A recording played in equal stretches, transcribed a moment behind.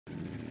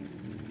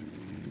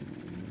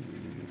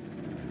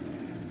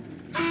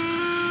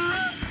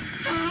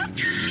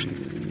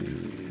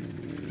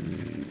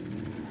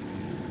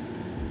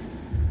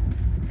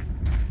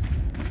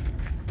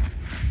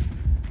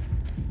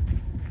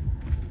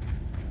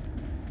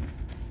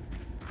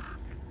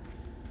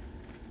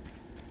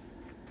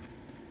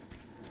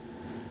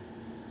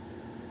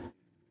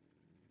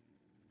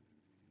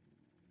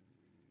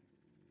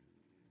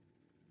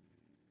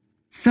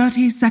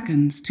30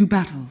 seconds to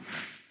battle.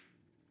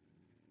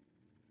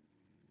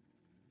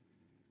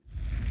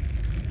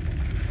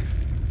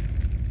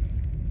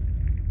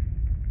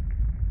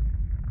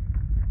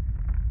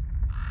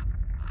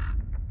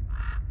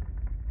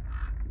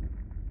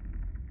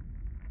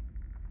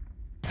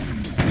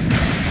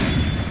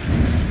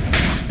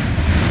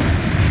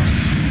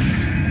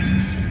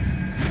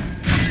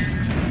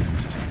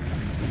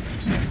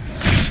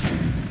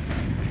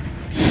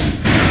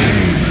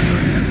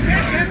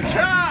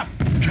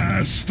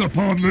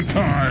 Upon the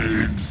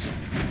tides.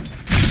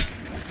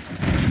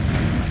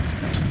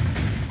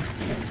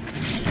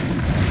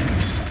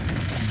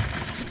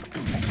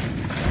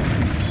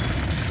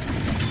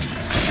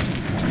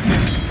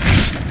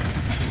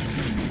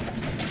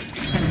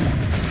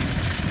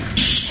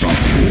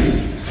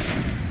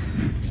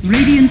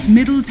 Radiant's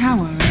middle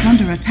tower is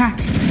under attack.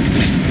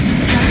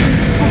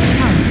 Dire's top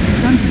tower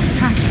is under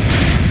attack.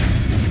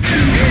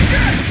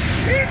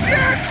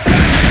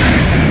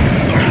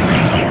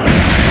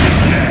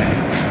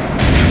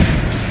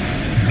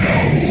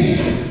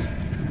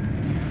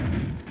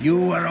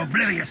 You were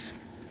oblivious.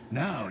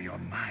 Now you're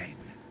mine.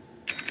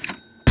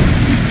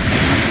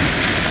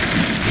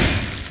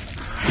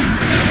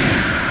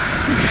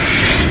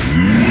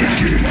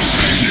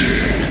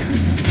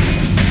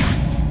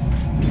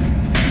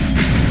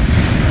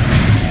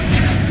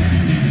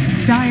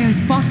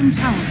 Dire's bottom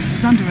tower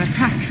is under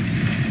attack.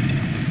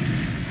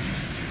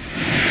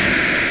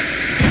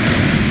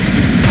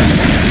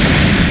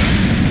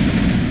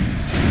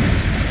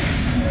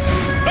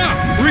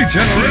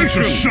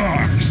 Regeneration! The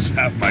sharks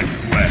have my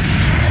flesh!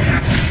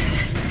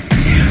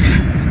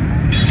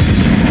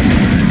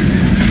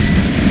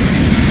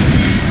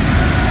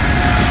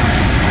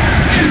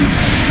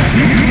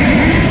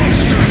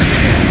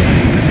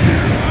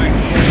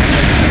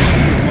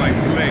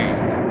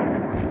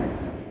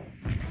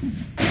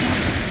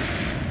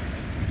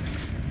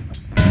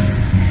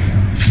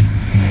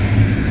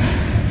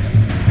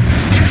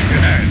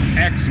 Yes,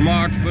 X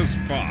marks the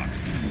spot.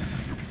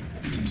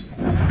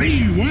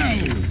 Be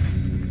well!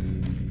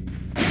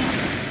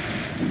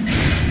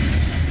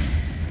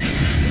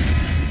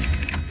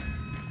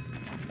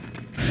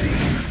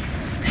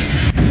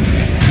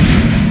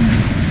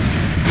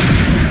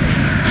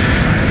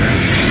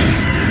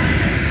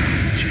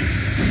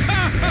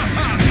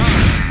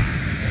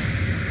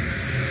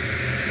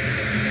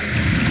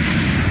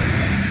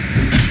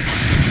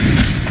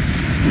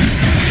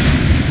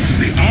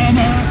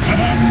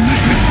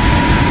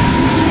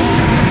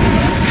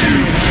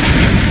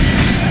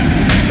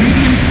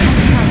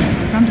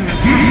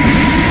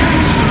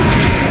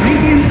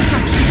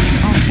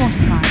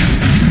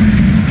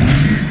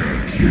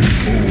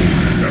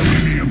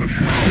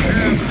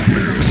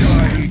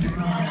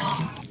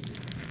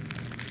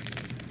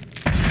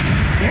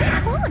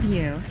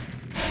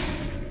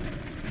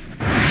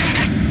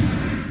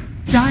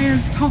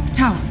 Dire's top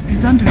tower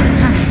is under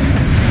attack.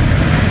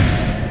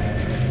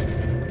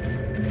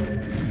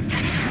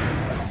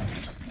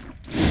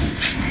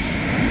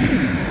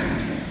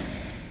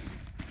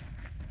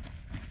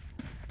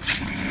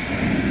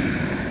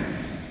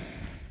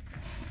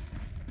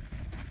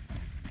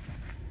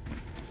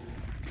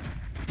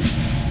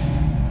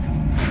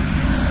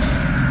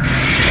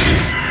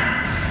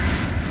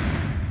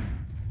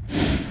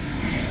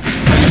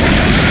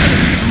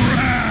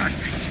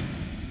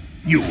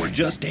 You were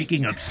just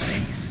taking up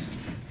space.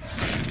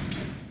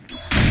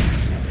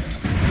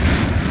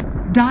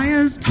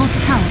 Dire's top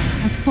tower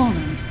has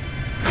fallen.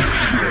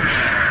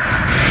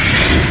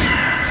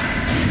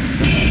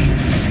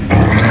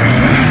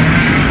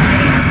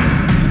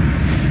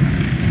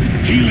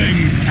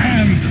 Healing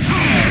and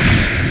hard!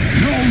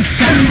 No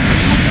Dire's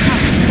top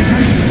tower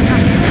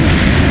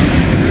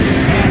is under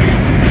attack.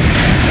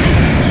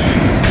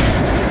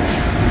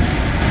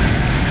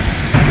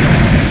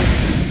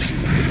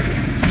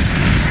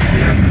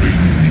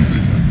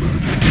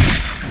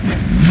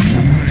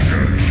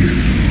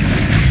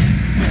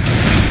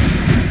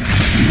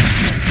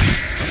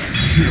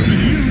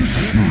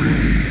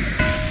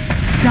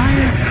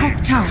 Dire's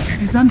top tower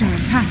is under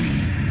attack.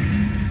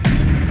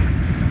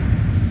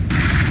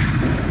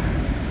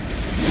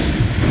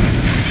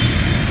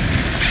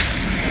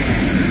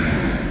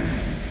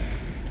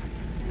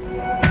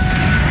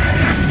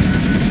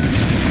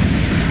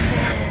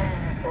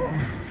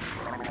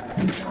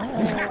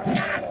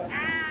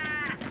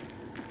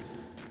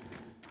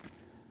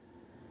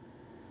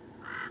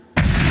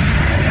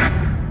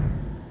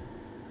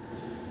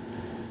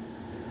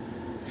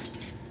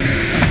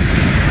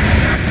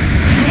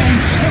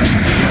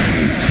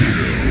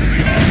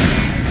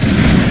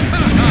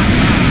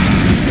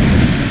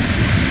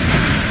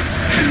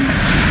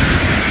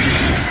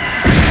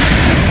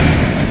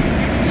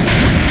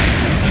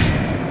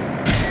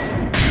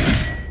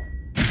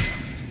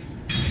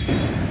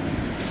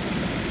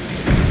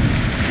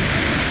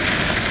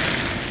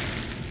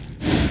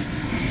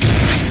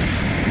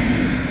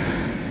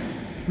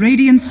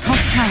 Radiant's top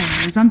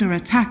tower is under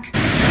attack.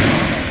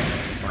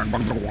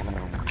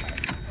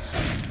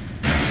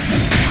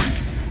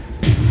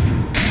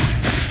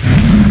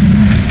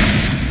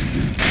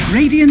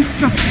 Radiant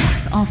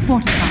structures are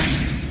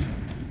fortified.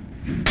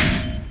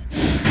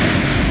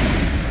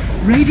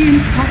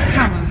 Radiant's top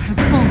tower has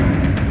fallen.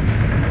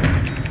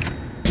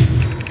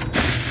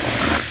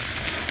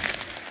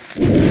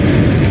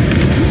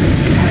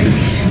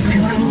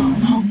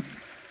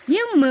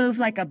 You move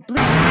like a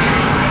blue.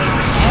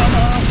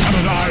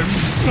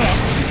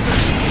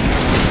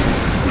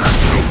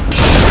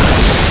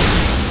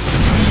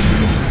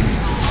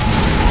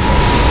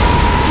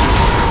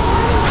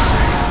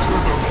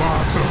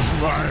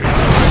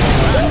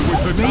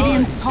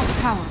 Radiant's top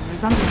tower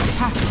is under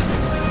attack.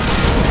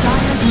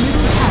 Dire's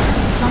middle tower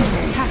is under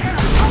attack.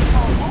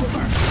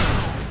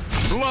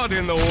 Blood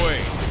in the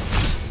way.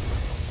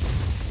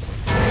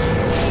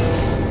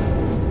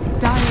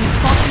 Dire's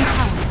bottom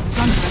tower is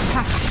under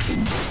attack.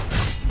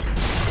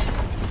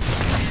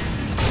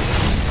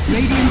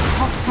 Radiant's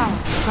top tower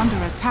is under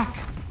attack.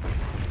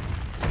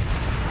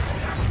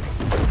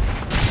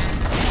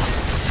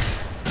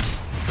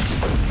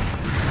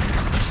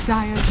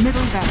 Dire's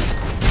middle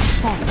barracks has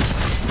fallen.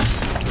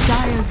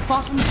 Dire's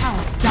bottom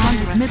tower,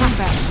 Dire's middle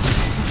barracks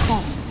has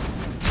fallen.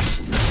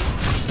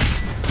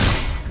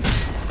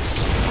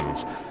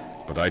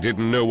 But I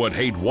didn't know what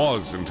hate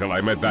was until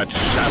I met that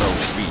shadow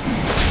fiend.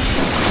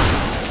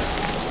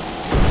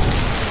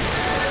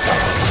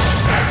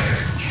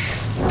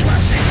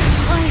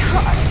 My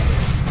heart.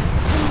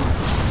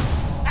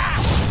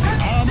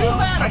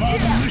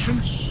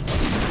 Omniscience.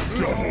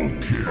 Double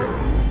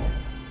kill.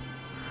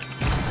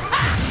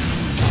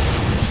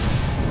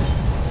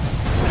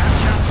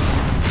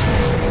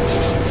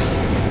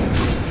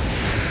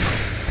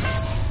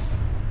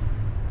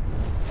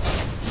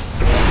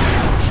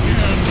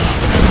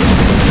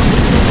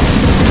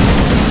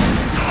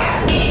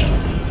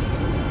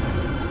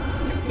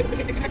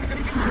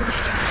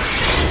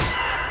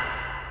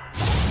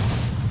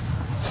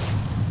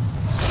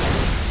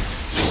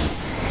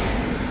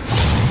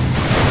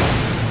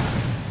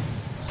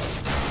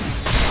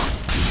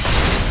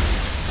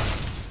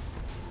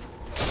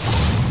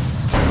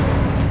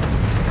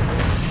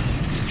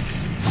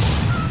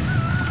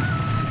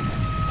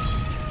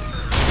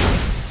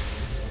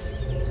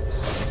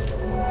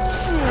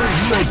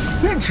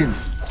 Attention!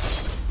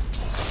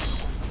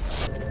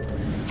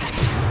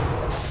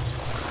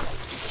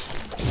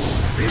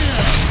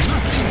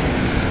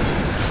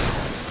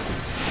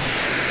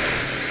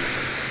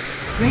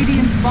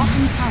 Radiant's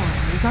bottom tower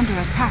is under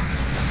attack.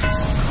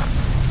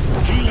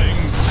 Healing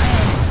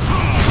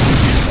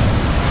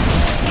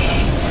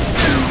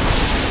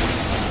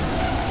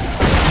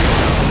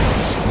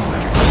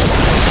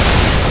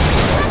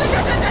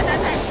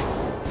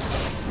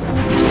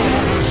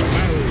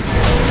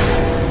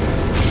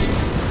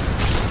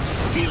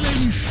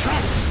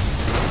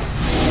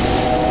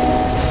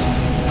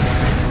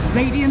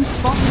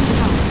Radiant's bottom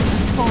tower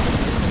has fallen.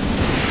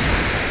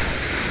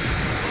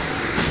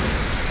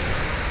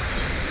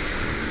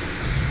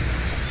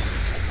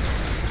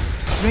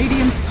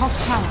 Radiant's top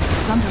tower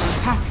is under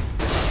attack.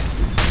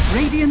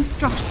 Radiant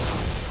structure.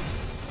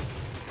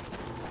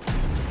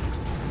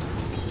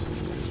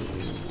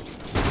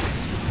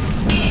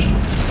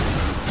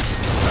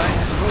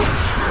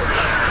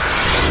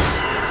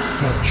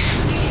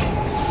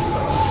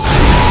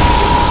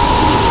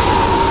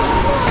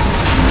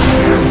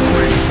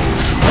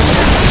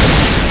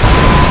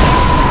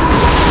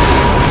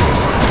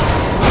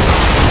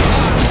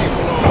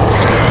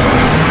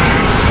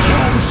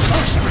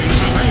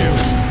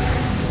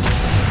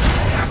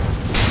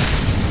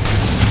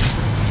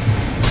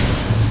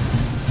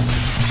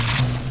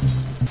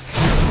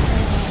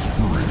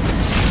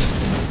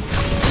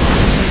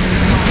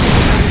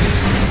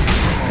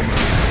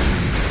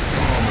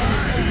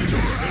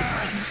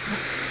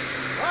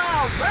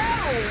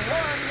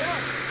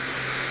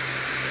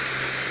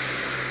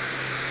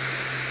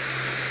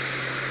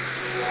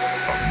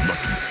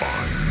 lucky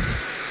find.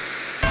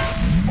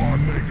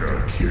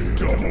 Mega kill.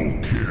 Double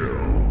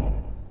kill.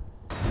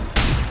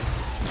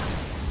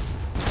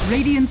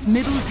 Radiant's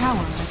middle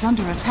tower is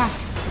under attack.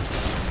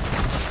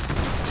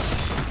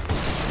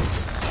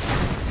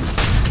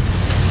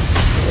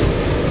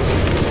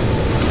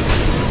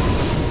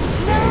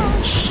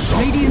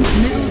 Radiant's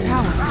middle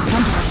tower is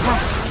under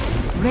attack.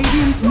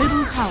 Radiant's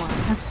middle tower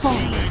has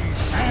fallen.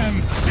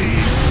 And be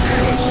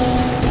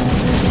fearless.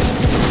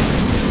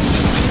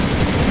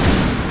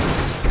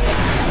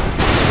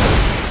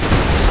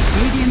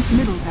 Radiant's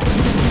middle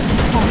barracks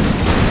has fallen.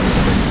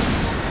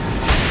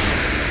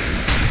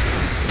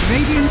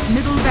 Radiant's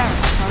middle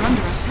barracks are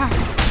under attack.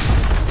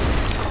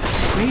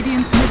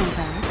 Radiant's middle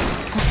barracks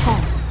has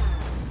fallen.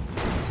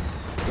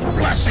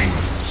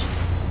 Blessings.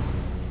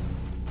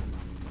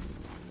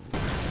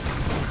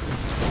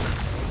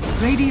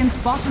 Radiant's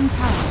bottom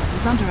tower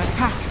is under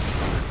attack.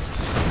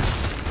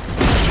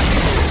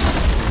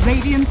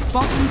 Radiant's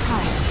bottom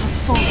tower has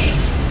fallen.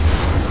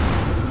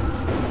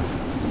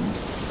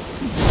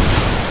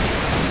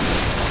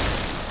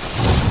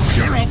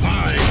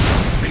 Purify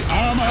the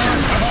armor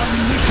of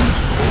omniscience.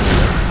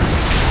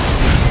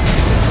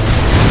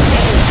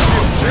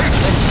 Take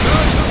from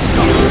stern to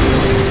stern.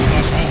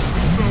 Us all.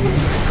 No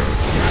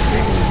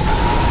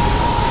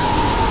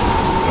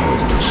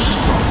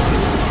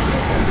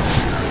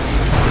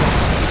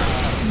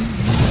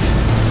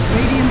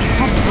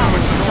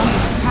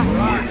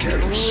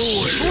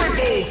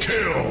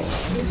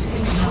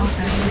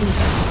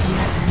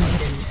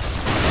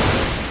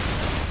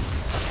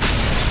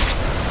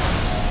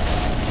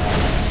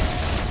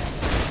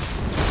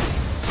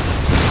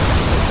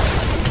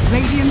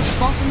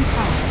bottom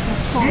tower has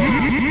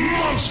fallen.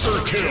 Monster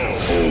kill!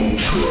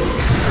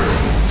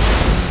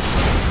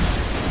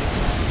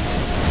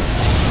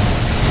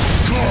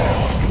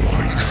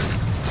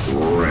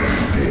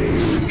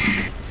 Rampage.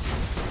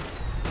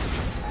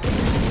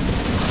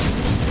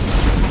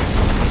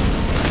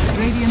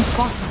 Radiant's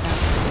bottom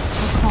barracks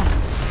has fallen.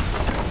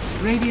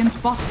 Radiant's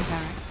bottom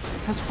barracks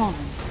has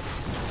fallen.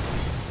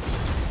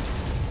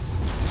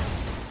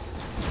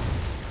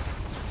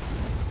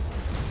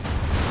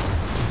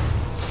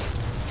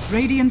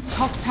 Radiant's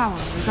top tower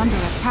is under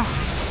attack.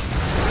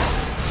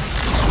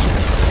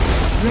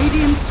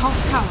 Radiant's top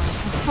tower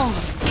has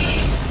fallen.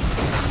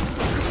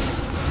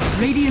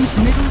 Radiant's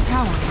middle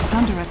tower is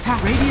under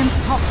attack. Radiant's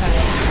top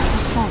barracks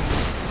has fallen.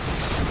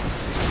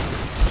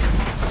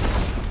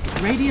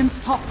 Radiant's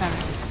top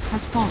barracks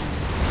has fallen.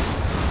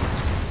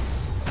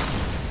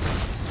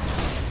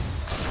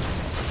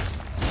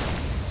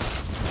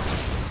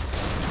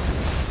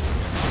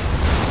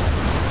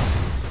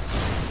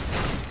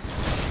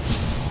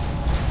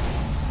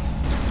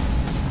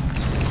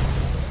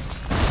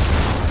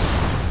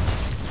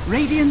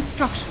 Radiant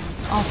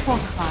structures are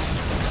fortified.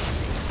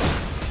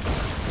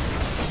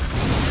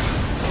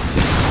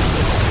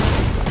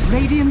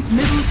 Radiant's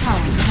middle tower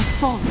has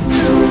fallen.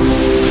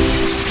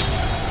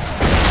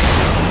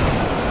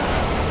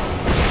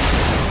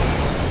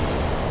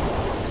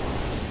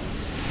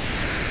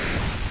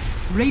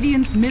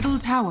 Radiant's middle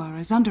tower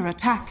is under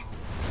attack.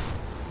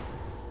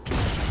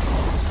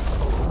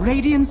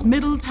 Radiant's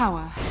middle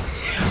tower.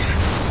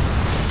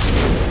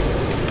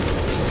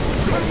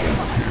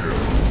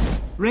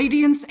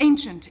 Radiant's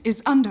Ancient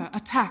is under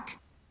attack.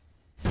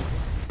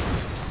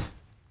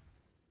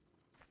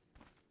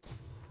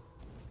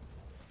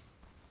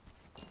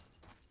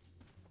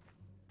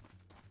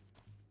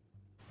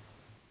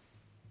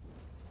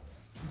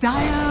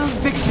 Dire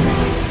victory.